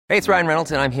Hey, it's Ryan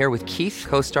Reynolds, and I'm here with Keith,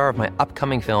 co-star of my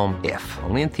upcoming film, If,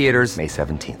 only in theaters May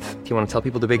 17th. Do you want to tell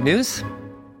people the big news?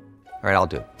 All right, I'll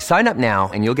do it. Sign up now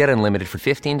and you'll get unlimited for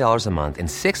 $15 a month and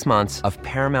 6 months of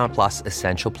Paramount Plus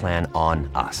Essential Plan on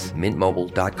us.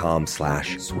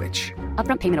 MintMobile.com/switch.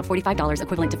 Upfront payment of $45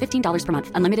 equivalent to $15 per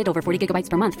month. Unlimited over 40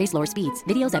 gigabytes per month. Face lower speeds.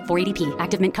 Videos at 480p.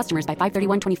 Active Mint customers by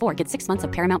 531.24 get 6 months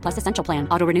of Paramount Plus Essential Plan.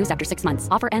 Auto renews after 6 months.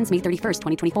 Offer ends May 31st,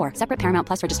 2024. Separate Paramount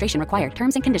Plus registration required.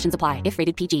 Terms and conditions apply if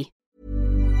rated PG.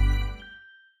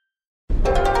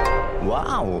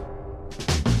 Wow.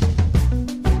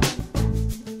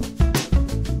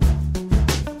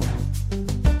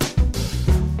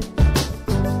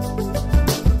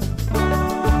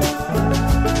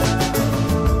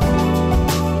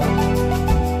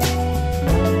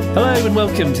 Hello and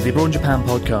welcome to the Abroad in Japan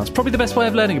podcast, probably the best way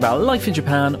of learning about life in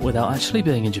Japan without actually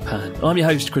being in Japan. I'm your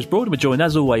host, Chris Broad, and we're joined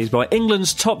as always by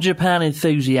England's top Japan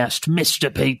enthusiast,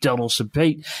 Mr. Pete Donaldson.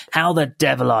 Pete, how the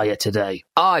devil are you today?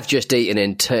 I've just eaten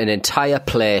an entire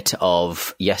plate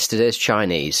of yesterday's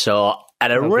Chinese, so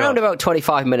at around about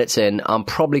 25 minutes in, I'm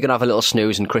probably going to have a little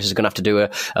snooze, and Chris is going to have to do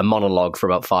a monologue for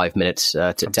about 5 minutes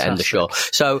to end the show.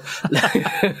 So,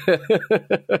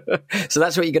 so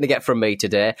that's what you're going to get from me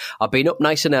today. I've been up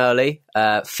nice and early,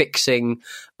 fixing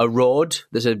a road.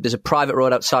 There's a private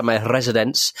road outside my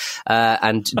residence,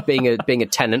 and being a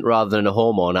tenant rather than a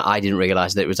homeowner, I didn't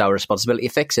realise that it was our responsibility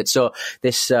to fix it. So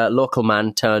this local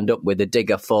man turned up with a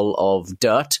digger full of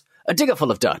dirt. A digger full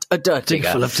of dirt. A dirt digger.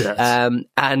 Full of dirt.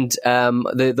 And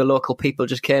the local people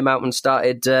just came out and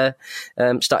started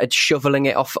shoveling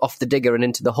it off the digger and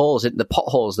into the holes, into the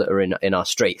potholes that are in our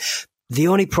street. The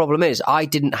only problem is I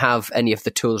didn't have any of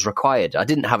the tools required. I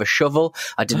didn't have a shovel.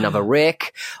 I didn't have a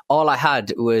rake. All I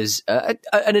had was an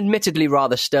admittedly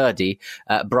rather sturdy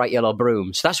bright yellow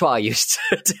broom. So that's what I used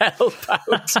to help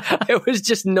out. It was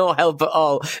just no help at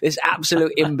all. This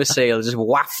absolute imbecile just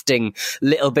wafting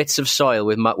little bits of soil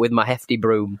with my hefty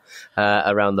broom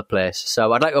around the place.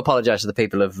 So I'd like to apologise to the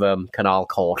people of Canal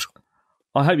Court.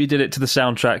 I hope you did it to the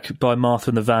soundtrack by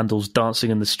Martha and the Vandals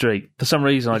dancing in the street. For some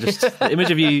reason, the image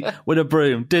of you with a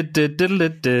broom,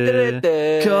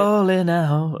 calling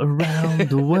out around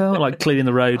the world, like cleaning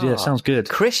the road. Yeah, sounds good.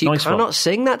 Chris, you cannot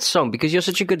sing that song because you're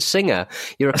such a good singer.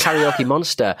 You're a karaoke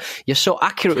monster. You're so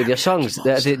accurate with your songs.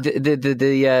 The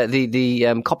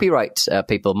copyright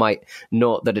people might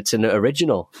note that it's an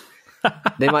original.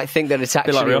 They might think that it's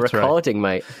actually a recording,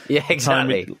 mate. Yeah,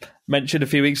 exactly. Mentioned a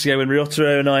few weeks ago when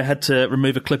Ryotaro and I had to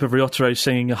remove a clip of Ryotaro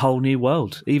singing A Whole New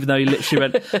World, even though he literally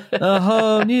went, a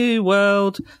whole new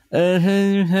world. He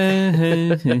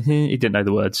didn't know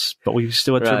the words, but we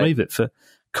still had to remove it for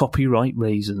copyright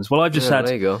reasons. Well, I've just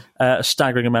had a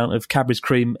staggering amount of Cadbury's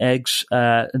cream eggs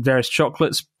and various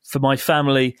chocolates. For my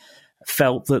family,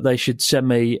 felt that they should send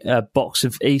me a box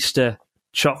of Easter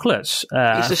chocolates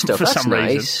Easter stuff, for that's some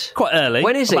nice. reason. Quite early.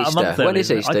 When is Easter? When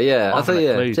is Easter? I thought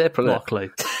it's April. Not a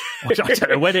clue. I don't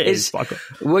know when it is.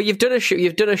 Well, you've done a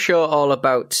show all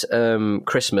about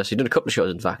Christmas. You've done a couple of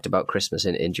shows, in fact, about Christmas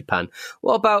in Japan.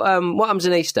 What about what happens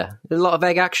in Easter? There's a lot of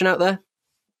egg action out there.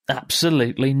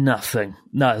 Absolutely nothing.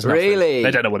 No, there's nothing. Really?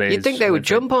 They don't know what it is. You'd think they would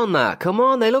jump on that. Come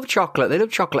on, they love chocolate. They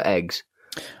love chocolate eggs.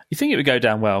 You think it would go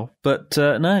down well, but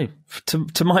no.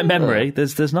 To my memory,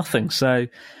 there's nothing. So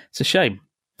it's a shame.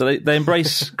 But they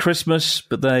embrace Christmas,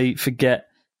 but they forget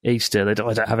Easter. I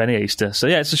don't have any Easter. So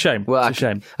yeah, it's a shame. Well, it's a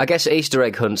shame. I guess Easter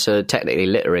egg hunts are technically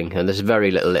littering, and there's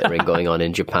very little littering going on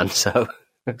in Japan. So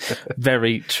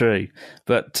very true.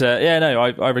 But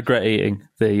I regret eating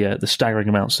the staggering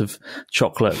amounts of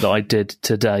chocolate that I did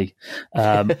today.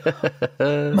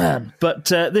 Man, but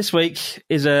this week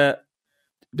is a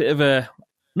bit of a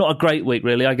not a great week,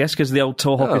 really, I guess, because of the old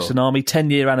Tohoku tsunami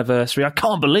 10-year anniversary. I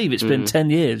can't believe it's been 10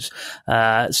 years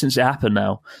since it happened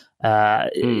now.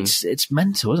 It's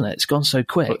mental, isn't it? It's gone so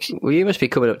quick. Well, you must be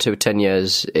coming up to 10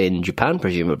 years in Japan,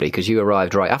 presumably, because you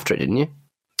arrived right after it, didn't you?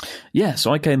 Yeah,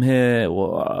 so I came here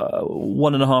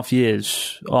 1.5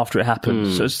 years after it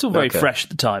happened, so it's still very fresh at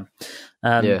the time.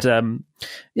 And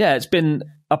it's been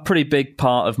a pretty big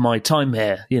part of my time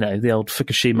here, you know, the old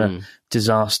Fukushima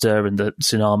disaster and the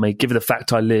tsunami, given the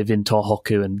fact I live in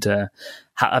Tohoku and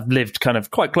I've lived kind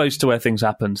of quite close to where things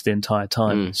happened the entire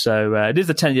time. So it is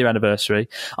the 10-year anniversary.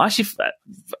 I actually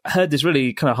heard this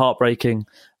really kind of heartbreaking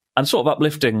and sort of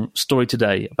uplifting story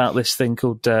today about this thing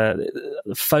called the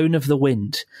Phone of the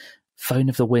Wind. Phone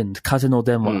of the Wind, Kaze no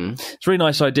Denwa. It's a really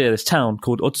nice idea. This town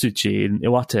called Otsuchi in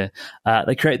Iwate,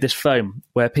 they created this phone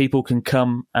where people can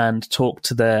come and talk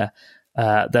to their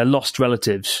lost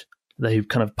relatives who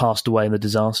kind of passed away in the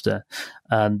disaster.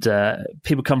 And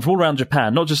people come from all around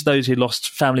Japan, not just those who lost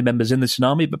family members in the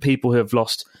tsunami, but people who have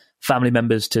lost family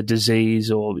members to disease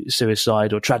or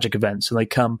suicide or tragic events, and they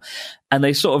come and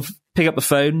they sort of pick up the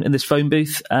phone in this phone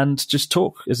booth and just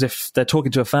talk as if they're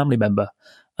talking to a family member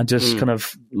and just kind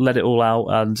of let it all out.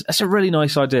 And it's a really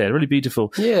nice idea, really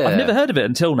beautiful. Yeah. I've never heard of it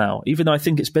until now, even though I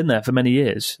think it's been there for many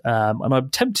years. And I'm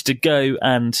tempted to go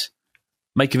and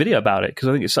make a video about it because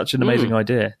I think it's such an amazing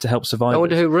idea to help survivors. I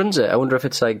wonder who runs it. I wonder if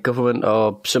it's like government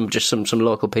or some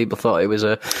local people thought it was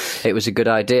a good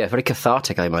idea. Very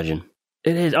cathartic, I imagine.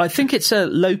 It is. I think it's a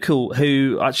local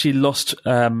who actually lost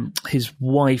his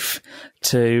wife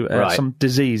to some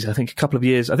disease, I think a couple of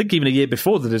years, I think even a year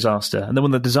before the disaster. And then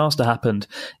when the disaster happened,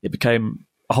 it became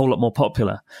a whole lot more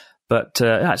popular. But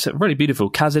it's really beautiful.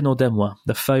 Kazin Ordemwa,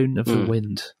 The Phone of the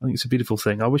Wind. I think it's a beautiful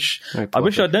thing. I wish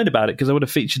I'd known about it because I would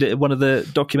have featured it in one of the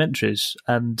documentaries.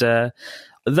 And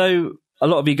though a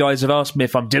lot of you guys have asked me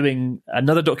if I'm doing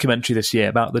another documentary this year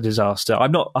about the disaster, I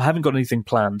haven't got anything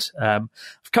planned. I've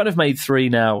kind of made 3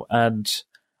 now, and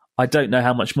I don't know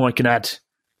how much more I can add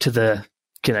to the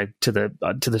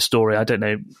story. I don't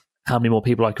know how many more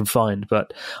people I can find,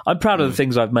 but I'm proud of the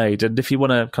things I've made. And if you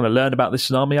want to kind of learn about this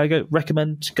tsunami, I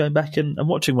recommend going back and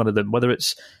watching one of them, whether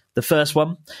it's the first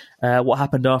one, what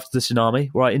happened after the tsunami,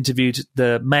 where I interviewed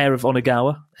the mayor of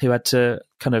Onagawa, who had to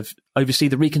kind of oversee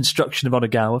the reconstruction of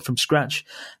Onagawa from scratch,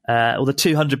 or the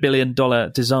 $200 billion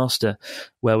disaster,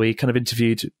 where we kind of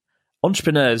interviewed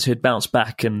entrepreneurs who had bounced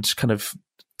back and kind of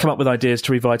come up with ideas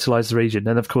to revitalise the region.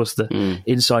 And of course, the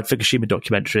Inside Fukushima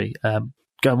documentary.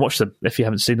 Go and watch them if you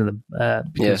haven't seen them,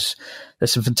 because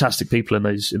there's some fantastic people in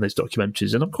those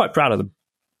documentaries, and I'm quite proud of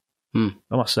them.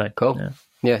 I must say. Cool.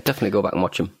 Yeah, definitely go back and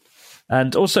watch them.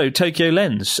 And also Tokyo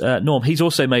Lens, Norm, he's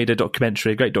also made a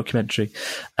great documentary,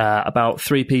 about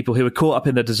 3 people who were caught up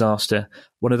in the disaster.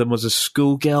 One of them was a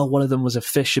schoolgirl, one of them was a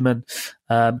fisherman,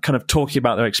 kind of talking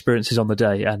about their experiences on the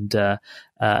day. And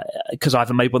because I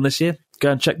haven't made one this year,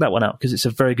 go and check that one out because it's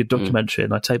a very good documentary,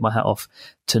 and I take my hat off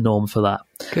to Norm for that.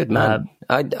 Good man.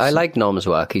 I like Norm's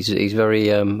work. He's very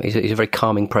he's a very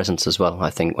calming presence as well, I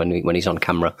think, when he's on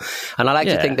camera. And I like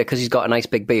to think that because he's got a nice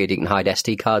big beard, he can hide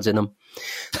SD cards in them.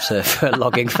 So for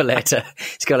logging for later,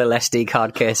 he's got a SD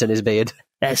card case in his beard.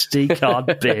 SD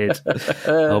card beard.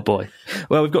 Oh boy.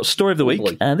 Well, we've got Story of the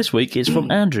Week, and this week is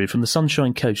from Andrew from the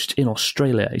Sunshine Coast in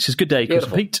Australia. He says, "Good day, Chris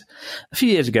and Pete. A few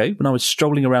years ago, when I was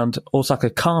strolling around Osaka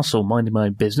Castle, minding my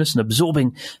own business and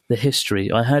absorbing the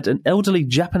history, I had an elderly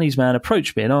Japanese man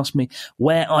approach me and ask me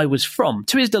where I was from.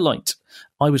 To his delight,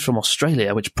 I was from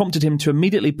Australia, which prompted him to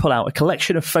immediately pull out a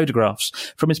collection of photographs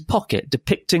from his pocket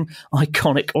depicting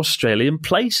iconic Australian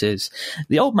places.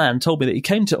 The old man told me that he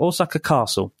came to Osaka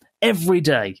Castle every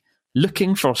day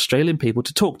looking for Australian people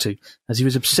to talk to, as he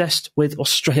was obsessed with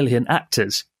Australian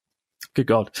actors." Good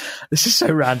God, this is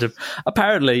so random.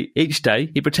 Apparently, each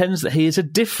day he pretends that he is a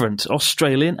different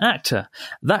Australian actor.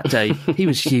 That day, he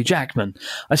was Hugh Jackman.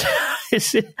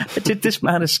 Did this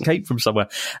man escape from somewhere?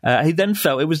 He then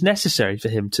felt it was necessary for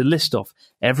him to list off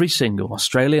every single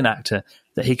Australian actor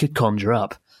that he could conjure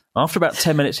up. After about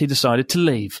 10 minutes, he decided to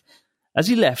leave. As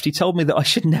he left, he told me that I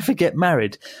should never get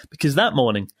married because that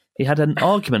morning he had an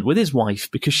argument with his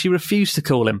wife because she refused to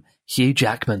call him Hugh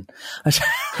Jackman.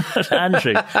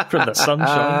 Andrew from the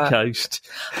Sunshine Coast.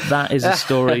 That is a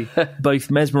story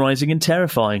both mesmerising and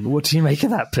terrifying. What do you make of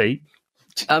that, Pete?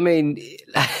 I mean,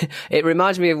 it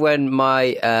reminds me of when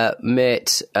my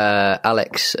mate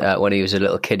Alex, when he was a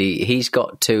little kid, he's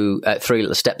got 3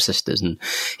 little stepsisters, and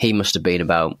he must have been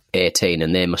about 18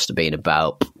 and they must have been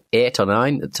about 8 or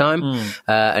 9 at the time,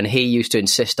 and he used to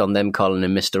insist on them calling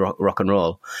him Mr. Rock and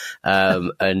Roll,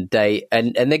 and they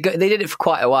did it for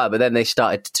quite a while, but then they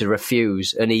started to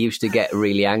refuse, and he used to get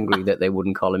really angry that they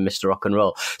wouldn't call him Mr. Rock and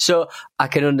Roll. So I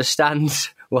can understand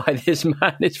why this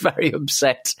man is very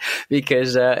upset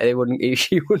because he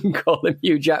wouldn't call him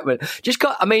Hugh Jackman.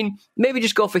 Maybe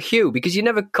just go for Hugh, because you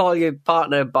never call your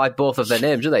partner by both of their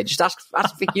names, do they? Just ask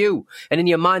for Hugh, and in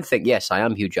your mind think, yes, I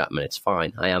am Hugh Jackman. It's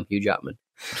fine. I am Hugh Jackman.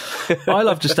 I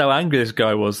love just how angry this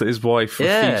guy was that his wife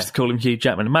refused to call him Hugh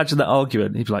Jackman. Imagine that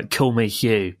argument. He'd be like, "Call me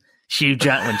Hugh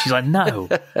Jackman." She's like, no,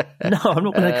 I'm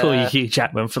not going to call you Hugh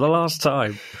Jackman for the last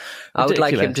time. I would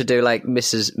like him to do like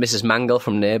Mrs. Mangle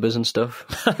from Neighbours and stuff.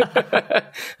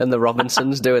 And the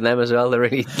Robinsons doing them as well. They're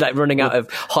really like running out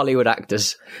of Hollywood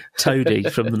actors. Toadie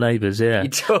from the Neighbours, yeah.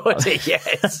 Toadie,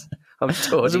 yes. I'm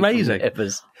Toadie. It's amazing.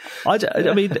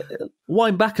 I mean,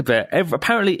 wind back a bit.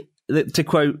 Apparently, to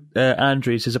quote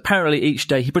Andrew, says, apparently each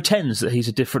day he pretends that he's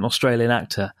a different Australian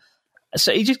actor.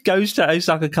 So he just goes to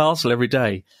Osaka Castle every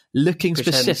day, looking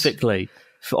specifically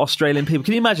for Australian people.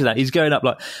 Can you imagine that? He's going up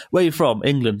like, "Where are you from?"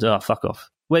 "England." "Oh, fuck off.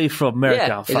 Where are you from? America.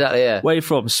 Yeah, exactly, yeah. Where are you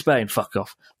from? Spain. Fuck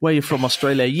off. Where are you from?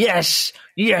 Australia. Yes.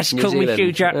 Call me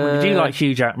Hugh Jackman. Do you like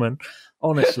Hugh Jackman?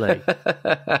 Honestly.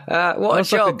 What a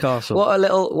job. Castle.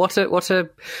 What a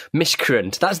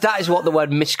miscreant. That is what the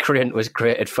word miscreant was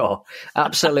created for.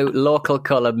 Absolute local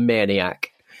colour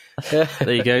maniac.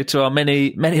 There you go. To our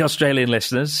many Australian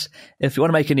listeners, if you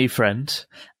want to make a new friend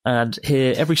and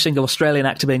hear every single Australian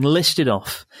actor being listed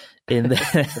off in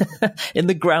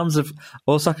the grounds of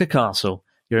Osaka Castle,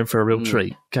 you're in for a real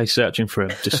treat. Go searching for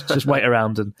him. Just wait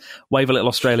around and wave a little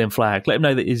Australian flag. Let him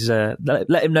know that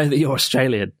let him know that you're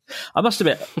Australian. I must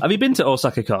admit, have you been to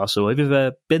Osaka Castle? Have you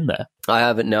ever been there? I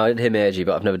haven't. No, I did Himeji,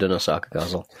 but I've never done Osaka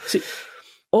Castle. See,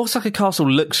 Osaka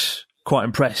Castle looks quite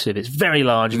impressive. It's very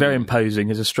large, very imposing.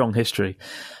 Has a strong history,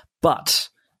 but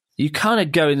you kind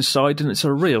of go inside and it's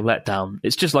a real letdown.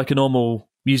 It's just like a normal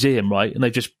museum, right? And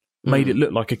they've just made it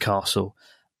look like a castle.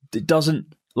 It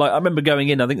doesn't. Like I remember going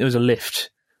in. I think there was a lift.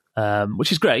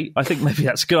 Which is great. I think maybe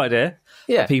that's a good idea.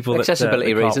 Yeah, people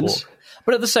accessibility reasons. Walk.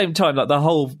 But at the same time, like the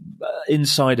whole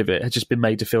inside of it has just been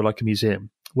made to feel like a museum.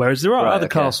 Whereas there are other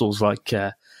castles like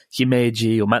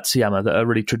Himeji or Matsuyama that are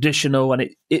really traditional, and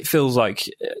it feels like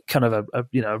kind of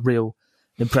a real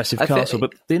impressive castle.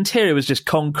 But the interior was just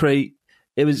concrete.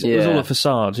 It was all a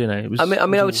facade, you know. It was,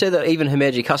 I would say that even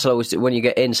Himeji Castle, when you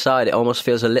get inside, it almost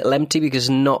feels a little empty because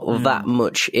not that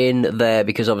much in there.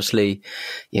 Because obviously,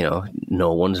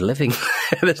 no one's living.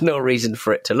 There's no reason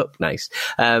for it to look nice.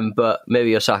 But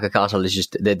maybe Osaka Castle is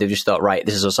just they've just thought, right,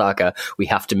 this is Osaka. We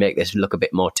have to make this look a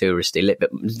bit more touristy,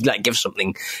 like give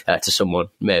something to someone.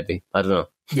 Maybe I don't know.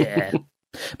 Yeah.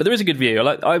 But there is a good view.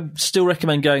 I still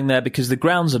recommend going there because the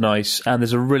grounds are nice and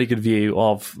there's a really good view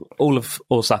of all of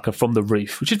Osaka from the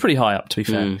roof, which is pretty high up, to be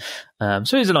fair.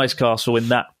 So it is a nice castle in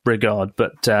that regard.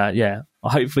 But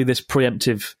hopefully this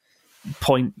preemptive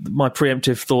point, my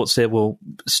preemptive thoughts here will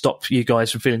stop you guys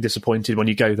from feeling disappointed when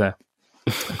you go there,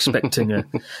 expecting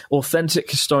an authentic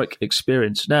historic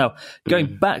experience. Now,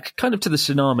 going back kind of to the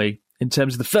tsunami, in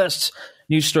terms of the first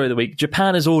news story of the week,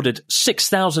 Japan has ordered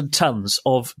 6,000 tons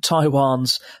of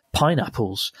Taiwan's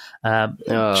pineapples.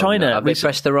 China... Have they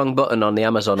pressed the wrong button on the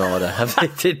Amazon order?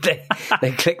 Did they?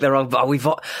 They clicked the wrong button.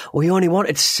 We only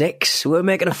wanted 6. We're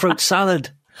making a fruit salad.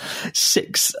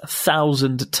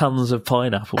 6,000 tons of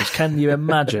pineapples. Can you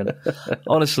imagine?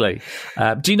 Honestly.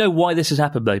 Do you know why this has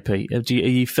happened, though, Pete? Are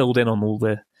you filled in on all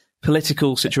the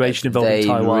political situation involving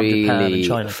Taiwan, Japan, and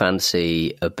China?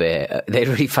 They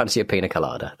really fancy a pina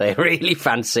colada. They're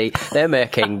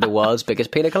making the world's biggest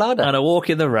pina colada. And a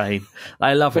walk in the rain.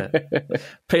 I love it.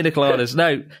 Pina coladas.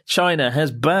 No, China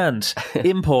has banned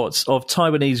imports of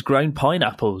Taiwanese grown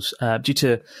pineapples due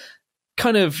to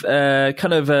kind of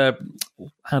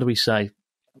how do we say?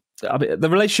 I mean, the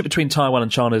relationship between Taiwan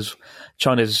and China's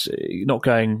not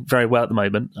going very well at the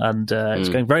moment, and it's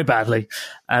going very badly.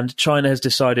 And China has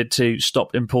decided to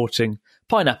stop importing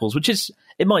pineapples, which it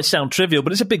might sound trivial,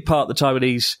 but it's a big part of the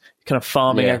Taiwanese kind of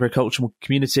farming agricultural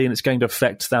community, and it's going to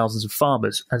affect thousands of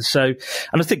farmers. And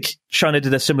I think China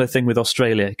did a similar thing with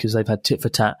Australia because they've had tit for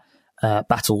tat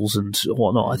battles and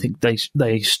whatnot. I think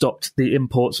they stopped the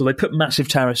imports, or they put massive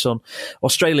tariffs on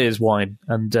Australia's wine,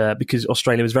 and because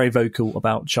Australia was very vocal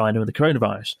about China and the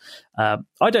coronavirus.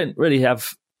 I don't really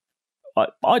have. I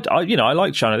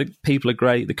like China. The people are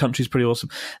great. The country's pretty awesome.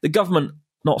 The government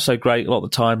not so great a lot of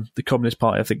the time. The Communist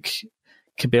Party, I think,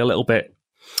 can be a little bit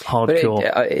hardcore.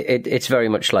 It's very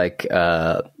much like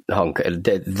Hong Kong,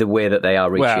 the way that they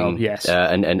are reaching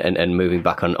and moving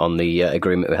back on the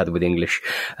agreement we had with English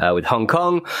with Hong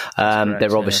Kong. Correct,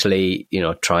 they're obviously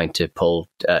trying to pull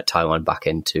Taiwan back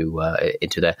into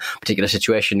their particular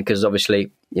situation, because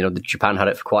obviously Japan had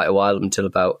it for quite a while until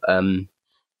about.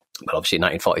 Obviously in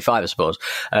 1945, I suppose.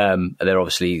 They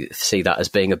obviously see that as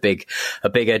being a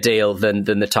bigger deal than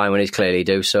the Taiwanese clearly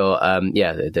do. So,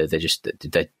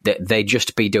 they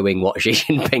just be doing what Xi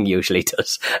Jinping usually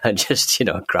does, and just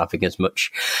grabbing as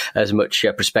much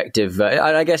perspective.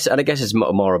 I guess it's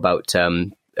more about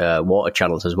water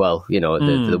channels as well.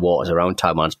 The waters around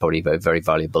Taiwan is probably very, very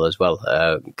valuable as well,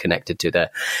 connected to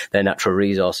their natural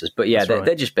resources. But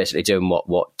they're just basically doing what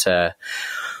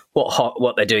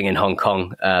they're doing in Hong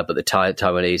Kong, but the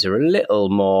Taiwanese are a little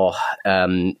more.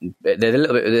 They're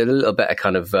a little better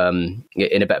kind of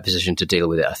in a better position to deal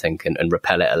with it, I think, and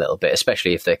repel it a little bit,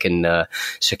 especially if they can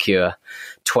secure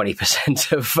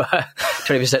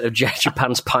 20% of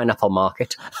Japan's pineapple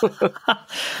market,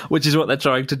 which is what they're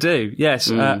trying to do.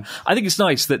 Yes, I think it's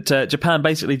nice that Japan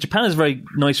has a very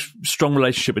nice, strong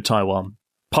relationship with Taiwan,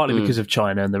 partly because of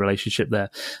China and the relationship there,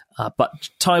 but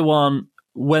Taiwan.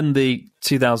 When the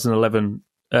 2011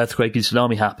 earthquake and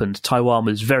tsunami happened, Taiwan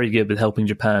was very good with helping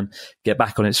Japan get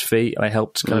back on its feet, and they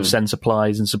helped kind of send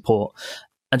supplies and support.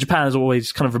 And Japan has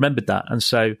always kind of remembered that. And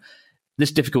so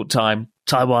this difficult time,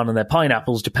 Taiwan and their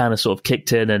pineapples, Japan has sort of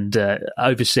kicked in and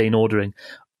overseen ordering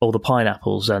all the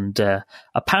pineapples. And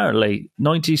apparently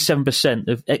 97%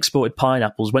 of exported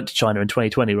pineapples went to China in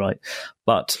 2020, right?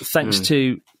 But thanks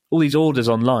to all these orders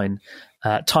online,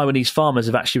 Taiwanese farmers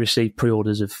have actually received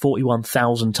pre-orders of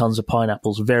 41,000 tons of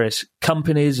pineapples, various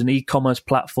companies and e-commerce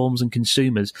platforms and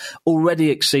consumers, already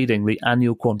exceeding the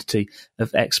annual quantity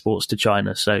of exports to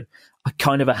China. So a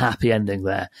kind of a happy ending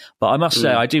there. But I must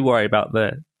say, I do worry about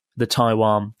the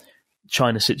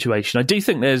Taiwan-China situation. I do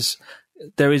think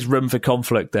there is room for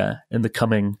conflict there in the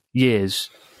coming years,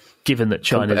 given that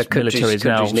China's military is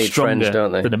now stronger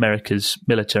than America's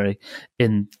military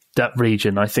in that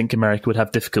region. I think America would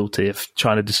have difficulty if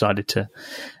China decided to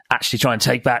actually try and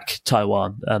take back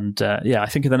Taiwan. And I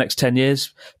think in the next 10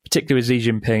 years, particularly with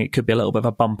Xi Jinping, it could be a little bit of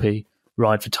a bumpy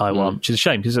ride for Taiwan, which is a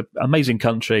shame because it's an amazing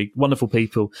country, wonderful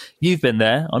people. You've been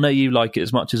there. I know you like it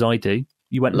as much as I do.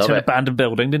 You went into an abandoned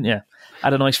building, didn't you?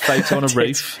 Had a nice photo on a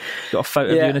roof. Got a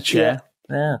photo of you in a chair.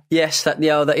 Yeah. Yes, in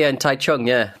Taichung,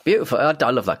 yeah, beautiful. I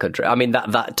love that country. I mean, that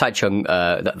Taichung,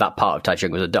 that part of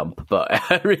Taichung was a dump, but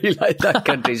I really like that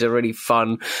country. It's a really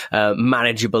fun,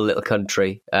 manageable little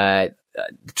country.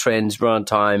 The trains run on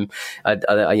time.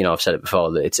 I've said it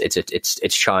before that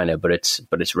it's China, but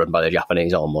it's run by the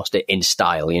Japanese almost in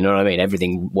style. You know what I mean?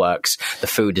 Everything works. The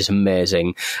food is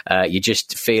amazing. You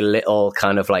just feel a little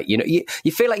kind of like you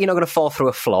feel like you're not going to fall through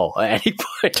a floor at any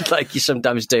point, like you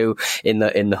sometimes do in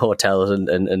the hotels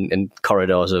and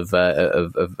corridors of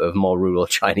more rural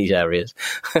Chinese areas.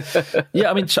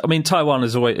 Yeah, I mean, Taiwan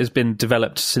has been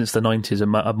developed since the 90s,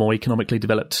 a more economically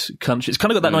developed country. It's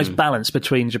kind of got that nice balance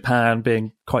between Japan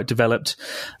being quite developed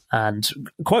and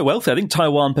quite wealthy. I think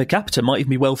Taiwan per capita might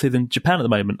even be wealthier than Japan at the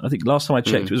moment. I think last time I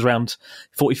checked, it was around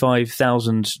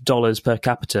 $45,000 per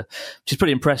capita, which is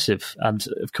pretty impressive. And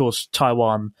of course,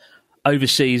 Taiwan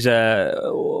oversees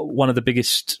one of the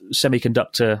biggest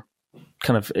semiconductor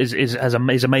kind of is a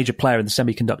major player in the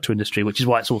semiconductor industry, which is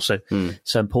why it's also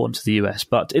so important to the US.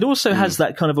 But it also has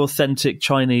that kind of authentic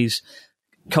Chinese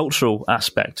cultural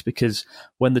aspect, because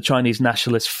when the Chinese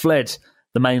nationalists fled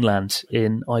the mainland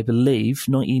in, I believe,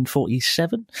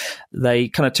 1947, they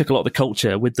kind of took a lot of the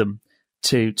culture with them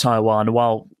to Taiwan,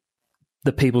 while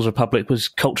the People's Republic was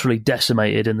culturally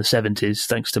decimated in the 70s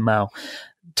thanks to Mao.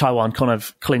 Taiwan kind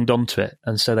of clinged onto it,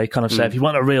 and so they kind of say, if you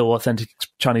want a real authentic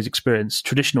Chinese experience,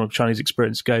 traditional Chinese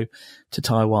experience, go to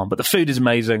Taiwan. But the food is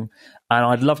amazing, and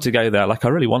I'd love to go there. Like, I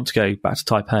really want to go back to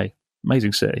Taipei.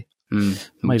 Amazing city.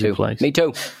 Amazing place. Me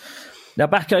too. Now,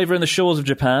 back over in the shores of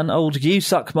Japan, old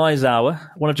Yusuke Maezawa,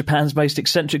 one of Japan's most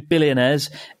eccentric billionaires,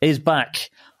 is back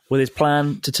with his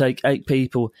plan to take 8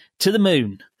 people to the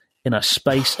moon in a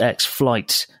SpaceX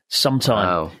flight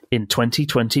sometime in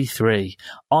 2023.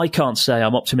 I can't say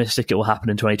I'm optimistic it will happen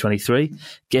in 2023,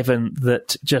 given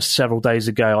that just several days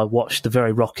ago I watched the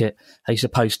very rocket he's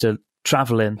supposed to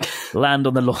travel in, land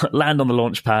on the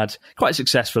launch pad quite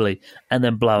successfully, and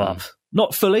then blow up.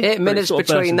 Not fully. 8 minutes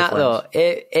between that, though.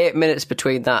 8 minutes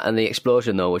between that and the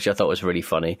explosion, though, which I thought was really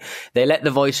funny. They let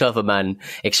the voiceover man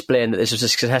explain that this was a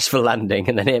successful landing,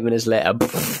 and then 8 minutes later,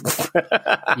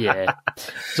 yeah,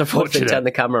 it's unfortunate. They turned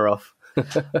the camera off.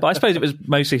 But I suppose it was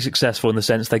mostly successful in the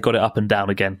sense they got it up and down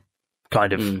again,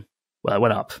 kind of. Well, it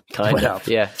went up. Up.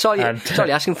 Yeah. It's all you're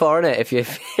asking for, isn't it? If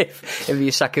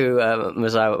you Saku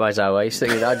Maezawa, he's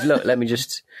thinking, look, let me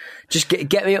just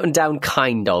get me up and down,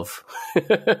 kind of.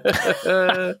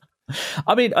 I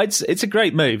mean, it's a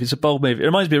great move. It's a bold move. It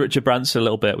reminds me of Richard Branson a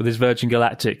little bit with his Virgin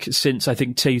Galactic since, I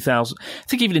think, 2000. I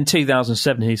think even in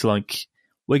 2007, he's like,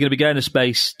 we're going to be going to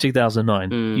space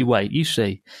 2009. You wait, you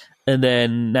see. And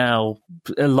then now,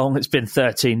 it's been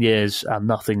 13 years and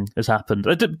nothing has happened.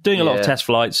 They're doing a lot of test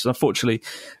flights. Unfortunately,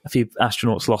 a few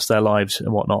astronauts lost their lives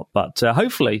and whatnot. But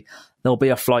hopefully, there'll be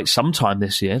a flight sometime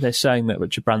this year. They're saying that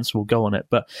Richard Branson will go on it.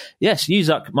 But yes,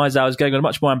 Yusuke Maezawa is going on a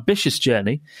much more ambitious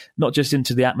journey, not just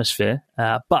into the atmosphere,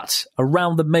 but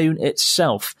around the moon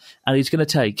itself. And he's going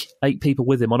to take 8 people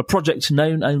with him on a project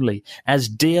known only as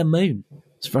Dear Moon.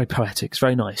 It's very poetic. It's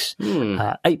very nice.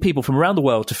 8 people from around the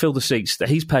world to fill the seats that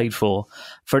he's paid for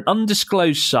an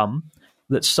undisclosed sum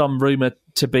that some rumour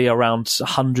to be around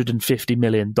 $150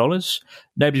 million.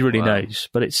 Nobody really knows,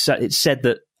 but it's said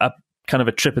that a kind of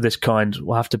a trip of this kind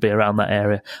will have to be around that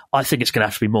area. I think it's going to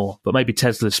have to be more, but maybe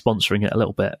Tesla's sponsoring it a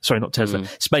little bit. Sorry, not Tesla,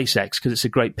 SpaceX, because it's a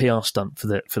great PR stunt for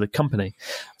the company.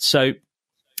 So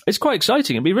it's quite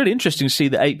exciting. It'll be really interesting to see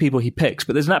the 8 people he picks,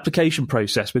 but there's an application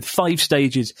process with 5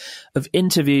 stages of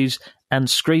interviews and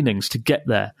screenings to get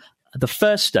there. The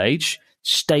first stage,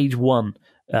 stage 1,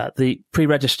 the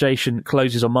pre-registration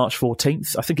closes on March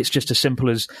 14th. I think it's just as simple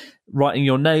as writing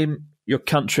your name, your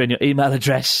country and your email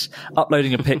address,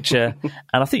 uploading a picture,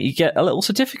 and I think you get a little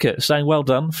certificate saying well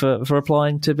done for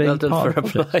applying to be part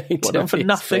of it. Well done for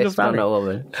nothing of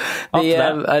value.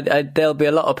 There'll be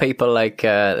a lot of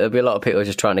people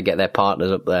just trying to get their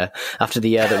partners up there after the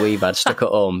year that we've had stuck at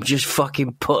home. Just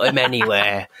fucking put them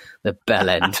anywhere. The bell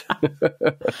end.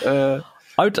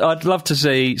 I'd love to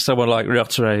see someone like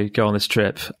Ryotaro go on this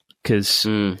trip because,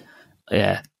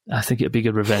 yeah, I think it'd be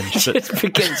good revenge.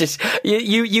 But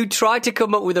you try to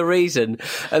come up with a reason,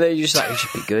 and then you're just like, it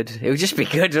should be good. It would just be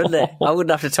good, wouldn't it? I wouldn't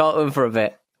have to talk to him for a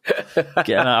bit. Get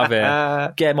him out of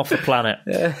here. Get him off the planet.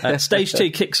 Stage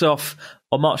 2 kicks off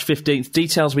on March 15th.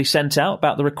 Details will be sent out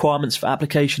about the requirements for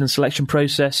application and selection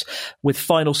process, with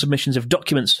final submissions of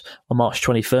documents on March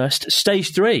 21st.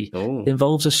 Stage 3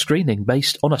 involves a screening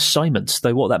based on assignments,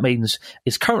 though what that means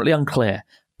is currently unclear.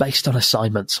 Based on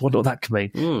assignments. I wonder what that could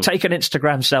mean. Take an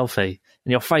Instagram selfie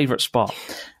in your favourite spot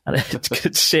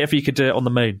and see if you could do it on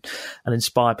the moon and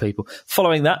inspire people.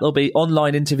 Following that, there'll be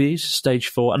online interviews, stage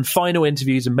 4, and final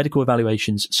interviews and medical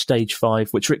evaluations, stage 5,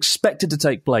 which are expected to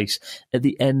take place at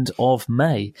the end of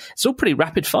May. It's all pretty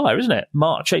rapid fire, isn't it?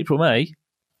 March, April, May,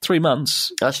 3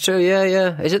 months. That's true,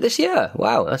 yeah. Is it this year?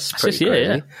 Wow, that's pretty this year, crazy.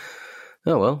 yeah.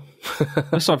 Oh, well.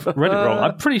 Unless I've read it wrong.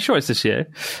 I'm pretty sure it's this year.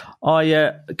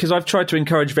 Because I've tried to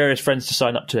encourage various friends to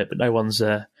sign up to it, but no one's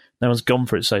gone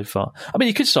for it so far. I mean,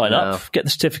 you could sign up, get the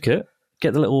certificate,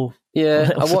 get the little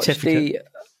certificate.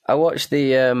 I watched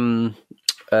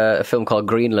a film called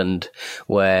Greenland,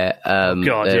 where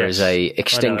there is a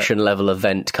extinction level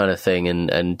event kind of thing,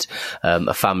 and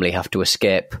a family have to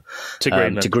escape to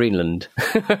Greenland.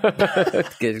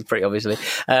 Pretty obviously,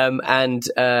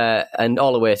 and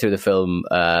all the way through the film,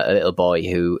 a little boy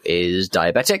who is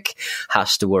diabetic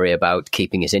has to worry about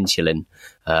keeping his insulin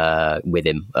with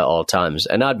him at all times,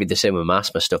 and I'd be the same with my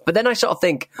asthma stuff. But then I sort of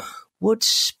think, would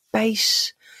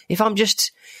space, if I'm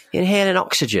just inhaling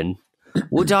oxygen,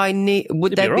 would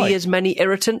there be as many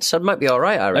irritants? I might be all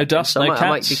right, I reckon. No dust, no cats. I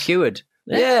might be cured.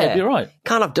 Yeah, you'd be all right.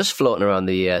 Can't have dust floating around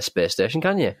the space station,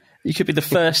 can you? You could be the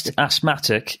first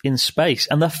asthmatic in space,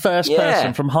 and the first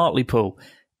person from Hartlepool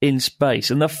in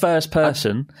space, and the first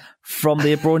person from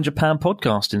the Abroad in Japan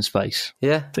podcast in space.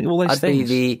 Yeah. Think of all those things.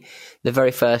 I'd be the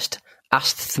very first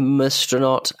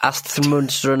astronaut.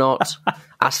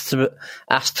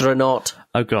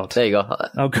 Oh, God. There you go.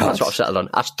 Oh, God. That's what I've settled on.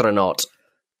 Astronaut.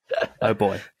 Oh,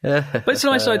 boy. But it's a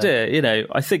nice idea. You know,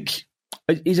 I think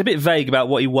he's a bit vague about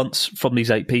what he wants from these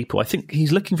 8 people. I think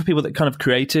he's looking for people that are kind of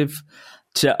creative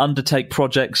to undertake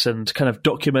projects and kind of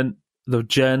document the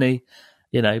journey.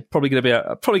 You know, probably going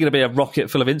to be a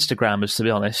rocket full of Instagrammers, to be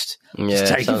honest.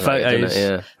 Just taking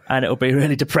photos, and it'll be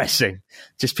really depressing.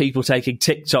 Just people taking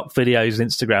TikTok videos and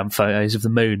Instagram photos of the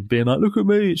moon, being like, "Look at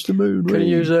me, it's the moon." Can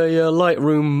you use a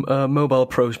Lightroom mobile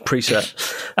Pro preset?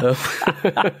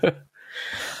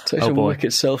 Take some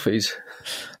wicked selfies.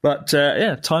 But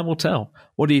time will tell.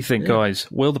 What do you think,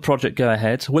 guys? Will the project go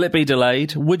ahead? Will it be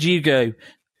delayed? Would you go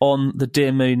on the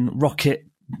Dear Moon rocket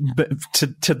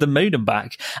to the moon and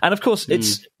back? And of course,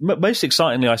 it's most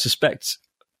excitingly, I suspect,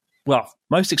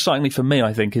 most excitingly for me,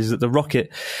 I think, is that the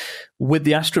rocket with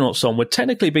the astronauts on would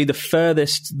technically be the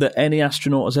furthest that any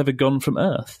astronaut has ever gone from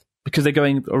Earth, because they're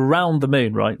going around the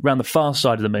moon, right? Around the far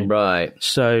side of the moon. Right.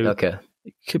 So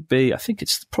it could be, I think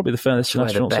it's probably the furthest an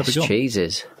astronaut's ever gone.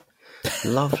 Cheeses.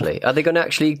 Lovely. Are they going to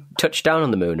actually touch down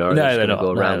on the moon, or are no, they they're not.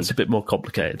 go around? No, it's a bit more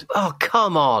complicated. Oh,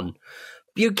 come on.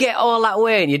 You get all that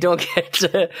way and you don't get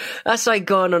to... That's like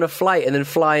going on a flight and then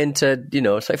flying to,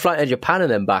 it's like flying to Japan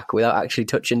and then back without actually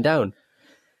touching down.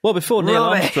 Well, before Neil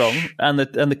Armstrong and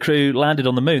the crew landed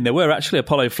on the moon, there were actually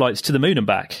Apollo flights to the moon and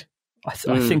back. I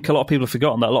think a lot of people have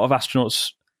forgotten that a lot of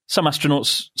some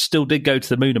astronauts still did go to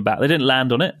the moon and back. They didn't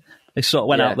land on it. They sort of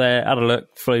went out there, had a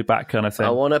look, flew back kind of thing. I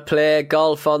want to play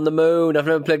golf on the moon. I've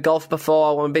never played golf before.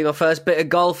 I want to be my first bit of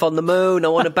golf on the moon. I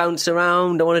want to bounce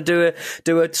around. I want to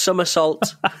do a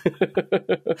somersault.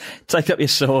 Take up your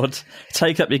sword.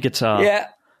 Take up your guitar. Yeah.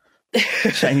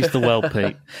 Change the world,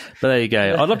 Pete. But there you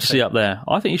go. I'd love to see you up there.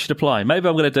 I think you should apply. Maybe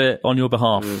I'm going to do it on your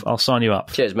behalf. I'll sign you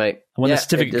up. Cheers, mate. And when the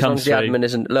certificate comes through, the admin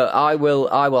isn't. Look, I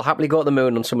will happily go to the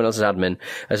moon on someone else's admin.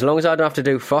 As long as I don't have to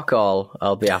do fuck all,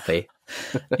 I'll be happy.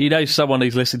 You know, someone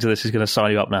who's listening to this is going to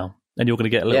sign you up now, and you're going to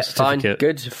get a little certificate.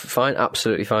 Fine, good, fine,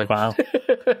 absolutely fine. Wow.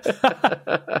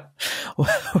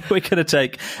 We're going to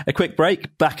take a quick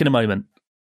break. Back in a moment.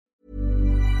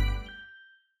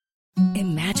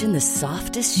 Imagine the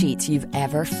softest sheets you've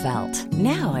ever felt.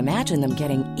 Now imagine them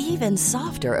getting even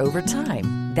softer over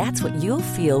time. That's what you'll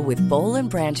feel with Boll &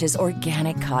 Branch's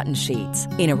organic cotton sheets.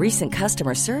 In a recent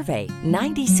customer survey,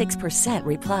 96%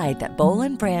 replied that Boll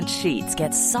 & Branch sheets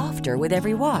get softer with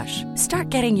every wash. Start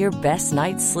getting your best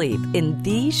night's sleep in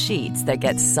these sheets that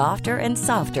get softer and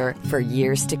softer for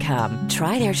years to come.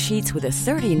 Try their sheets with a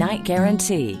 30-night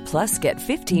guarantee. Plus, get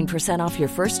 15% off your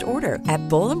first order at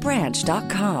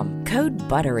bollandbranch.com. Code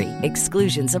BUTTERY.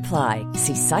 Exclusions apply.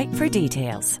 See site for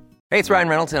details. Hey, it's Ryan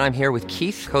Reynolds, and I'm here with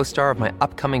Keith, co-star of my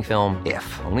upcoming film,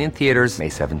 If, only in theaters May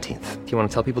 17th. Do you want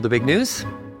to tell people the big news?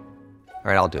 All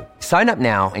right, I'll do it. Sign up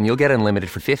now and you'll get unlimited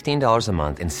for $15 a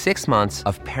month and 6 months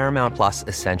of Paramount Plus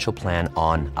Essential Plan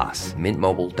on us.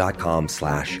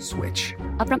 MintMobile.com/switch.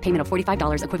 Upfront payment of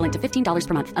 $45 equivalent to $15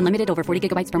 per month. Unlimited over 40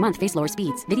 gigabytes per month. Face lower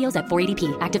speeds. Videos at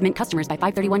 480p. Active Mint customers by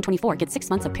 531.24 get 6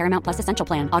 months of Paramount Plus Essential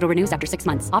Plan. Auto renews after 6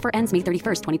 months. Offer ends May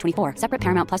 31st, 2024. Separate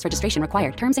Paramount Plus registration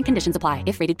required. Terms and conditions apply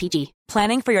if rated PG.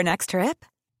 Planning for your next trip?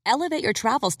 Elevate your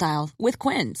travel style with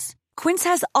Quince. Quince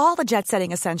has all the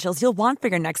jet-setting essentials you'll want for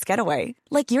your next getaway,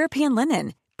 like European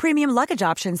linen, premium luggage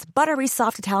options, buttery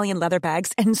soft Italian leather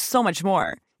bags, and so much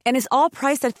more. And is all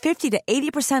priced at 50 to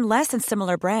 80% less than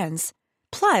similar brands.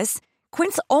 Plus,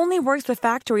 Quince only works with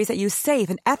factories that use safe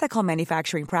and ethical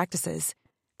manufacturing practices.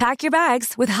 Pack your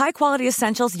bags with high-quality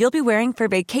essentials you'll be wearing for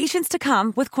vacations to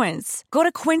come with Quince. Go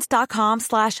to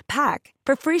quince.com/pack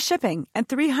for free shipping and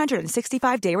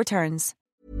 365-day returns.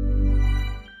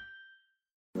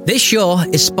 This show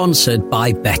is sponsored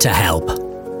by BetterHelp.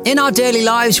 In our daily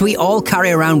lives, we all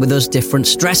carry around with us different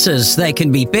stressors. They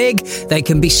can be big, they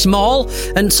can be small,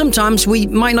 and sometimes we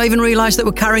might not even realise that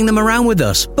we're carrying them around with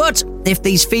us. But if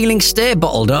these feelings stay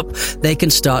bottled up, they can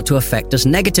start to affect us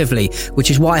negatively,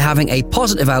 which is why having a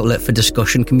positive outlet for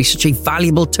discussion can be such a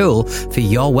valuable tool for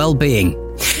your well-being.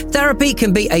 Therapy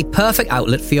can be a perfect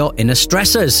outlet for your inner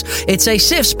stressors. It's a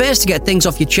safe space to get things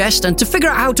off your chest and to figure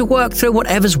out how to work through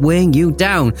whatever's weighing you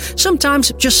down.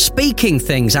 Sometimes just speaking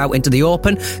things out into the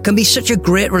open can be such a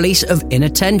great release of inner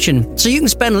tension, so you can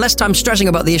spend less time stressing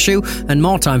about the issue and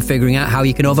more time figuring out how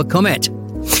you can overcome it.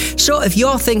 So if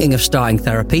you're thinking of starting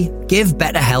therapy, give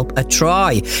BetterHelp a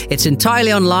try. It's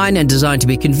entirely online and designed to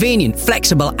be convenient,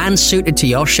 flexible, and suited to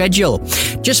your schedule.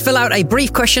 Just fill out a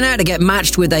brief questionnaire to get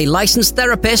matched with a licensed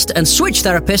therapist and switch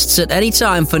therapists at any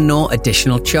time for no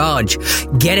additional charge.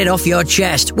 Get it off your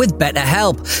chest with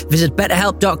BetterHelp. Visit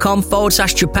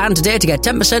betterhelp.com/Japan today to get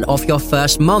 10% off your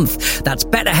first month. That's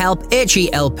BetterHelp,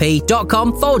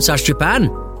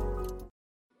 HELP.com/Japan.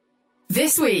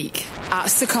 This week at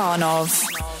Stakhanov.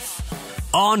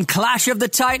 On Clash of the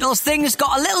Titles, things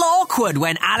got a little awkward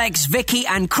when Alex, Vicky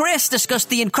and Chris discussed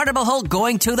the Incredible Hulk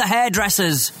going to the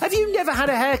hairdressers. Have you never had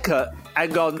a haircut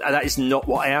and gone, that is not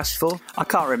what I asked for? I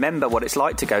can't remember what it's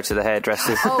like to go to the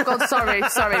hairdressers. Oh, God, sorry.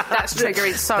 That's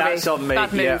triggering. Sorry. That's on me.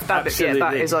 Bad move. Yeah, absolutely.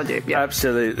 That is on you. Yeah.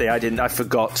 Absolutely. I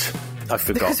forgot.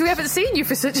 Because we haven't seen you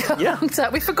for such a long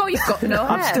time. We forgot you've got no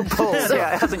hair. I'm still bald.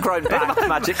 Yeah, it hasn't grown back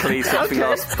magically since we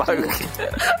last spoke.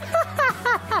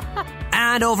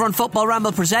 And over on Football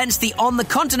Ramble Presents, the On the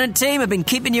Continent team have been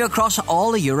keeping you across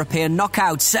all the European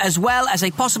knockouts, as well as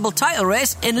a possible title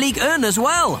race in Ligue 1 as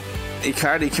well.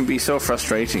 Icardi can be so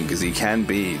frustrating because he can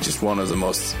be just one of the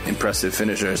most impressive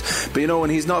finishers. But when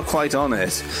he's not quite on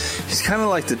it, he's kind of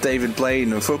like the David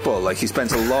Blaine in football. Like, he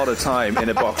spends a lot of time in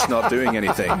a box not doing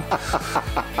anything.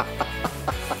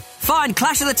 Find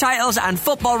Clash of the Titles and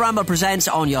Football Ramble Presents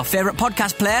on your favourite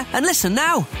podcast player and listen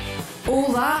now.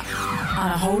 All that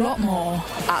and a whole lot more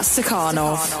at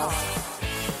Stakhanov.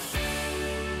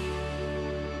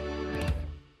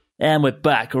 And we're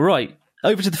back. Right.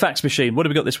 Over to the fax machine. What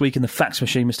have we got this week in the fax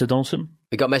machine, Mr. Donaldson?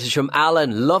 We got a message from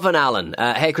Alan. Loving Alan.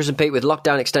 Hey, Chris and Pete, with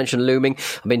lockdown extension looming,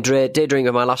 I've been daydreaming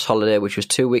of my last holiday, which was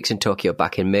 2 weeks in Tokyo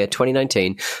back in May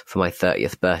 2019 for my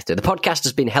 30th birthday. The podcast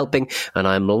has been helping, and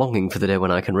I'm longing for the day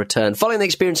when I can return. Following the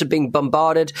experience of being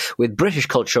bombarded with British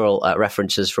cultural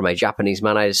references from a Japanese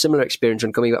man, I had a similar experience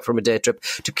when coming back from a day trip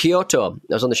to Kyoto.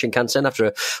 I was on the Shinkansen after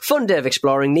a fun day of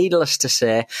exploring. Needless to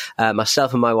say,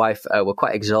 myself and my wife were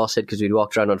quite exhausted because we'd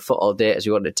walked around on foot all day as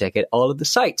we wanted to take in all of the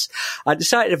sights. I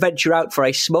decided to venture out for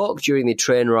a smoke during the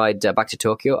train ride back to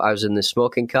Tokyo. I was in the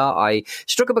smoking car. I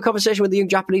struck up a conversation with a young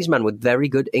Japanese man with very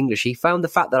good English. He found the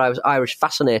fact that I was Irish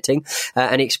fascinating,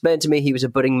 and he explained to me he was a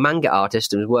budding manga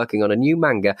artist and was working on a new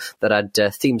manga that had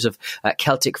themes of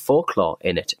Celtic folklore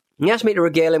in it. He asked me to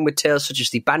regale him with tales such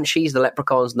as the banshees, the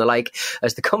leprechauns and the like.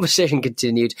 As the conversation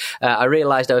continued, I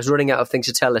realised I was running out of things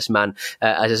to tell this man,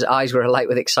 as his eyes were alight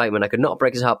with excitement. I could not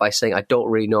break his heart by saying I don't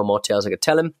really know more tales I could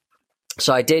tell him.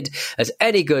 So I did, as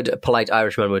any good polite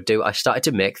Irishman would do, I started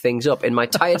to make things up. In my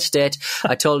tired state,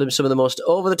 I told him some of the most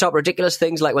over-the-top ridiculous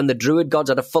things, like when the Druid gods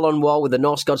had a full-on war with the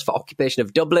Norse gods for occupation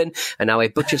of Dublin, and now a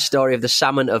butchered story of the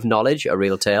Salmon of Knowledge, a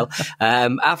real tale.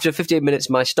 After 15 minutes,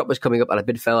 my stop was coming up, and I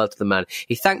bid farewell to the man.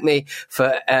 He thanked me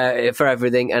for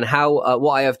everything, and how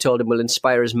what I have told him will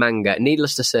inspire his manga.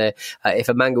 Needless to say, if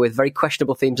a manga with very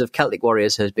questionable themes of Celtic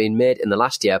warriors has been made in the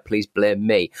last year, please blame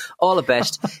me. All the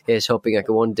best. Here's hoping I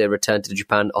can one day return to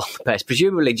Japan. All the best,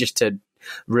 presumably just to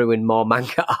ruin more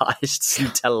manga artists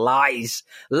and tell lies.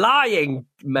 Lying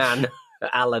man,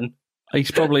 Alan.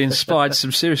 He's probably inspired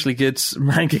some seriously good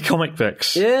manga comic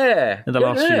books. Yeah, in the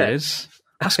last few years.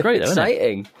 That's great, though,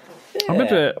 exciting. Yeah, I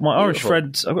remember my Irish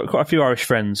friends. I've got quite a few Irish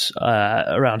friends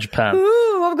around Japan.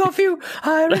 Ooh, I've got a few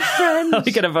Irish friends. I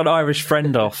get an Irish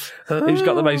friend off. Who's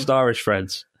got the most Irish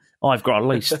friends? I've got at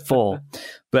least 4.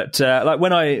 But like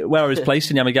where I was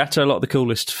placed in Yamagata, a lot of the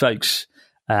coolest folks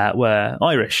were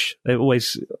Irish. They're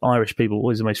always Irish people,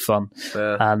 always the most fun.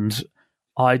 Yeah. And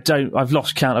I've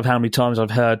lost count of how many times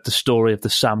I've heard the story of the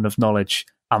Salmon of Knowledge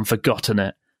and forgotten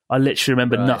it. I literally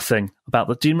remember nothing about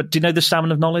the. Do you know the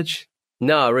Salmon of Knowledge?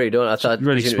 No, I really don't. I thought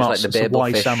really smart. It was like the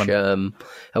babel salmon.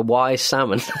 A wise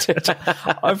salmon.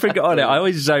 I've forgotten it. I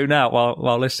always zone out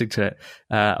while listening to it,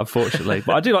 unfortunately.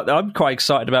 But I do like that. I'm quite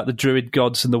excited about the Druid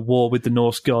gods and the war with the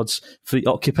Norse gods for the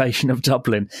occupation of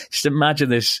Dublin. Just imagine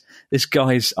this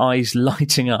guy's eyes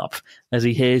lighting up as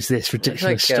he hears this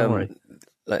ridiculous story.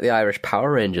 Like the Irish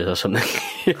Power Rangers or something.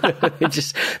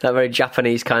 Just that very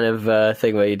Japanese kind of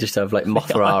thing where you just have like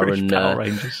Mothra and Power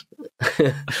Rangers.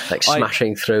 like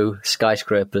smashing through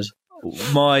skyscrapers.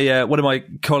 My one of my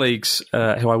colleagues who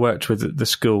I worked with at the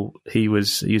school,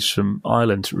 he's from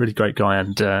Ireland, really great guy,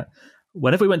 and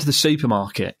whenever we went to the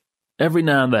supermarket, every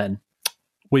now and then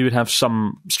we would have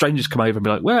some strangers come over and be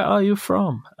like, "Where are you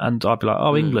from?" And I'd be like,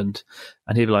 "Oh, England,"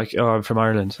 and he'd be like, "Oh, I'm from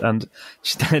Ireland," and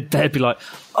they'd be like,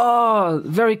 "Oh,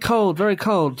 very cold,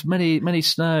 many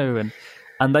snow,"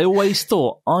 and they always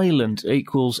thought Ireland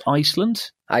equals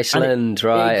Iceland. Iceland,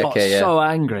 right? He got so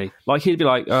angry. Like he'd be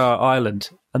like, "Ireland,"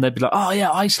 and they'd be like, "Oh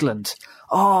yeah, Iceland.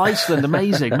 Oh, Iceland,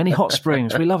 amazing, many hot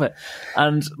springs, we love it."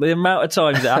 And the amount of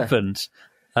times it happened,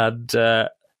 and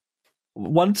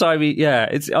one time,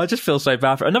 I just feel so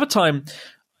bad for it. Another time,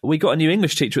 we got a new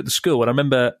English teacher at the school, and I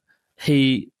remember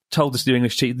he told us the new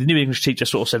English teacher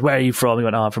sort of said, "Where are you from?" He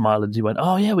went, "Oh, I'm from Ireland." He went,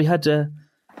 "Oh yeah, we had a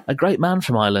great man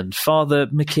from Ireland, Father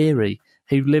McKeary,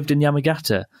 who lived in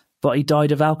Yamagata, but he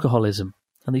died of alcoholism."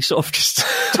 And he sort of just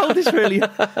told this really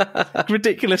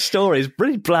ridiculous story. It's a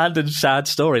really bland and sad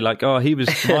story. Like, oh, he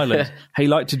was from Ireland. He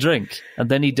liked to drink. And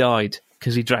then he died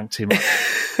because he drank too much.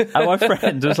 And my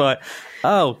friend was like,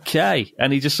 okay.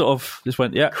 And he just sort of just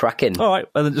went, yeah. Cracking. All right.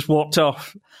 And then just walked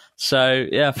off. So,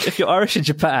 yeah, if you're Irish in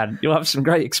Japan, you'll have some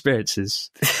great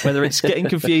experiences. Whether it's getting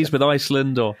confused with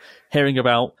Iceland or hearing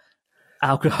about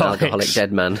alcoholic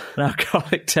dead man. An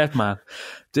alcoholic dead man.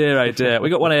 Dear, oh dear.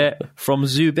 We got one here from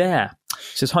Zubair.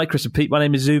 It says, "Hi, Chris and Pete. My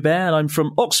name is Zubair, and I'm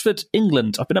from Oxford,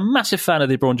 England. I've been a massive fan of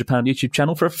the Abroad Japan YouTube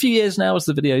channel for a few years now, as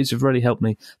the videos have really helped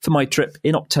me for my trip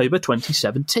in October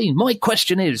 2017. My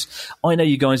question is, I know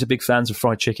you guys are big fans of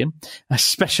fried chicken,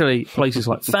 especially places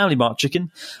like Family Mart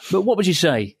Chicken, but what would you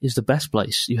say is the best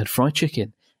place you had fried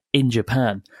chicken in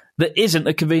Japan that isn't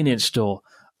a convenience store?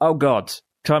 Oh, God.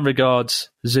 Kind regards,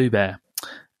 Zubair."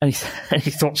 Any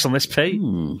thoughts on this, Pete?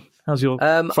 How's your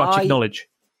fried chicken knowledge?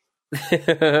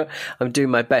 I'm doing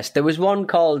my best. There was one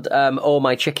called Oh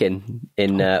My Chicken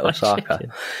in Osaka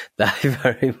that I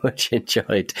very much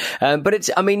enjoyed. But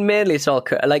mainly it's all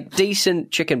like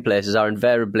decent chicken places are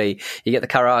invariably, you get the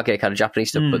karaage kind of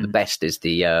Japanese stuff, but the best is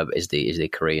the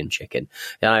Korean chicken.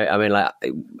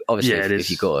 Obviously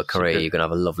if you go to Korea, you're gonna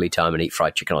have a lovely time and eat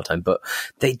fried chicken all the time. But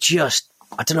they just,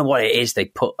 I don't know what it is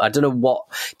I don't know what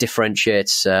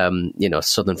differentiates,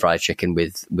 Southern fried chicken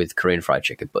with Korean fried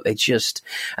chicken, but there's just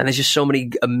so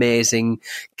many amazing,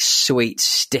 sweet,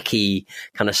 sticky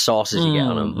kind of sauces you get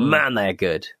on them. Man, they're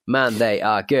good. Man, they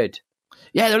are good.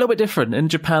 Yeah, they're a little bit different. In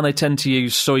Japan, they tend to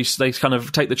use soy. They kind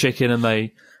of take the chicken and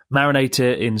they marinate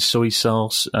it in soy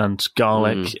sauce and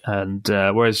garlic, and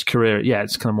whereas Korea,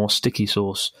 it's kind of more sticky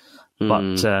sauce.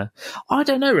 But I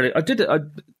don't know really.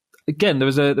 Again, there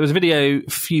was a video a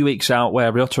few weeks out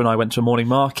where Ryota and I went to a morning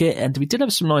market, and we did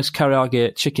have some nice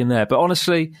karaage chicken there. But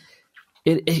honestly,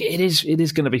 it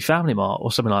is going to be Family Mart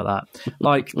or something like that.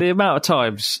 Like the amount of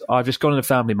times I've just gone in a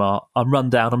Family Mart, I'm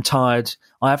run down, I'm tired,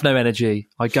 I have no energy.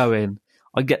 I go in,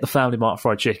 I get the Family Mart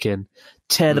fried chicken,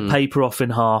 tear the paper off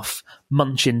in half,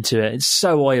 munch into it. It's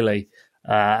so oily.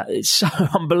 It's so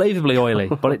unbelievably oily,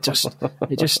 but it just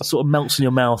sort of melts in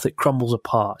your mouth. It crumbles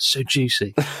apart. It's so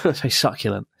juicy, so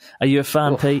succulent. Are you a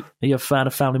fan, Pete? Are you a fan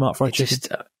of Family Mart fried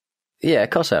chicken? Yeah,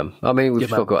 of course I am. I mean, we've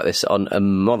spoken about this on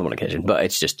more than one occasion, but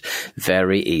it's just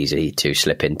very easy to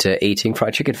slip into eating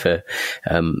fried chicken for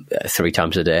 3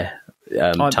 times a day,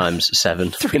 times 7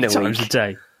 in a week. 3 times a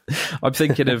day. I'm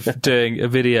thinking of doing a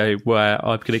video where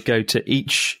I'm going to go to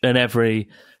each and every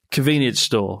convenience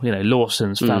store,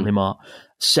 Lawson's, Family Mart,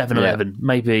 7-Eleven,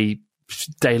 maybe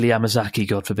Daily Yamazaki,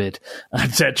 God forbid,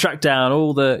 and track down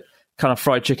all the kind of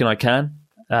fried chicken I can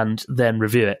and then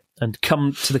review it and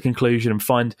come to the conclusion and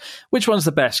find which one's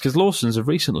the best, because Lawson's have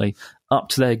recently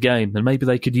upped their game and maybe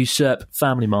they could usurp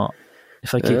Family Mart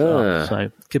if they keep it up. So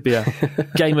it could be a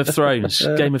Game of Thrones,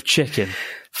 Game of Chicken,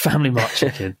 Family Mart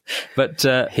chicken. But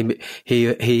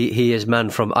he is man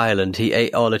from Ireland. He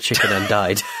ate all the chicken and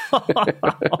died.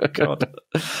 Oh, God.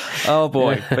 Oh,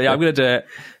 boy. But yeah, I'm going to do it.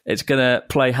 It's going to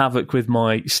play havoc with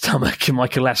my stomach and my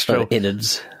cholesterol.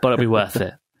 Innards. But it'll be worth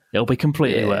it. It'll be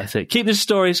completely worth it. Keep the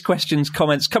stories, questions,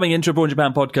 comments coming into Abroad in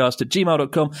Japan podcast at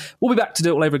gmail.com. We'll be back to do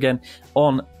it all over again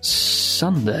on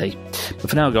Sunday. But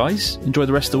for now, guys, enjoy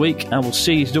the rest of the week, and we'll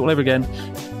see you to do it all over again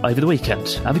over the weekend.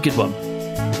 Have a good one.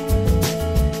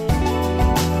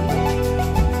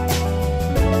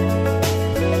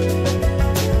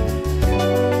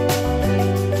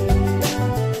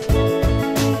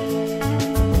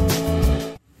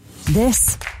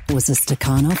 This was a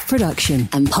Stakhanov production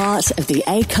and part of the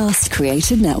Acast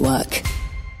Creative Network.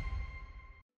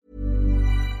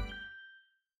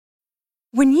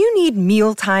 When you need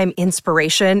mealtime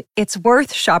inspiration, it's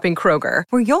worth shopping Kroger,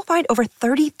 where you'll find over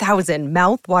 30,000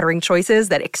 mouth-watering choices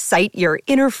that excite your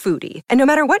inner foodie. And no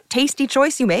matter what tasty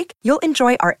choice you make, you'll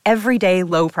enjoy our everyday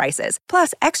low prices,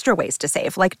 plus extra ways to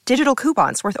save, like digital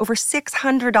coupons worth over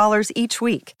 $600 each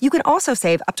week. You can also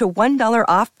save up to $1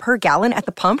 off per gallon at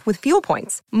the pump with fuel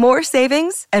points. More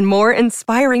savings and more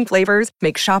inspiring flavors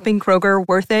make shopping Kroger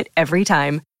worth it every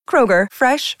time. Kroger,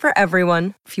 fresh for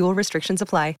everyone. Fuel restrictions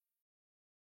apply.